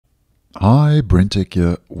Hi, BrenTech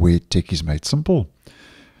here, where tech is made simple.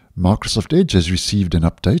 Microsoft Edge has received an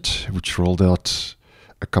update which rolled out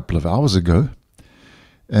a couple of hours ago.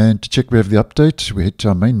 And to check we have the update, we head to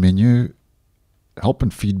our main menu, help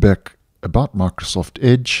and feedback about Microsoft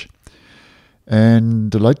Edge.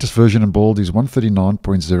 And the latest version in bold is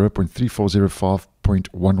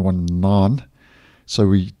 139.0.3405.119. So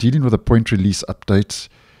we're dealing with a point release update,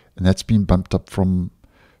 and that's been bumped up from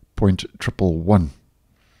 0.111.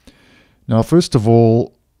 Now, first of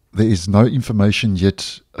all, there is no information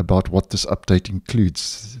yet about what this update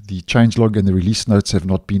includes. The changelog and the release notes have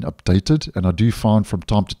not been updated, and I do find from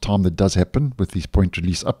time to time that does happen with these point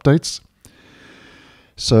release updates.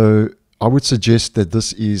 So I would suggest that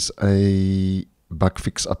this is a bug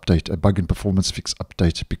fix update, a bug and performance fix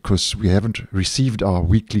update, because we haven't received our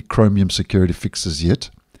weekly Chromium security fixes yet.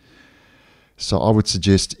 So I would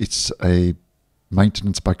suggest it's a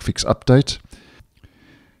maintenance bug fix update.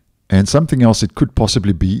 And something else it could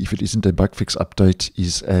possibly be, if it isn't a bug fix update,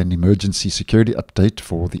 is an emergency security update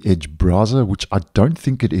for the Edge browser, which I don't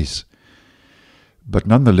think it is. But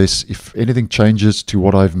nonetheless, if anything changes to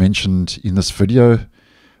what I've mentioned in this video,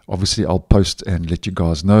 obviously I'll post and let you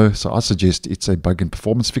guys know. So I suggest it's a bug and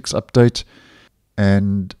performance fix update.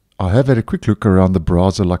 And I have had a quick look around the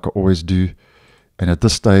browser like I always do. And at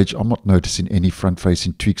this stage, I'm not noticing any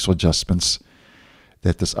front-facing tweaks or adjustments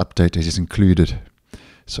that this update has included.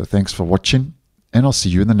 So thanks for watching, and I'll see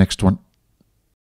you in the next one.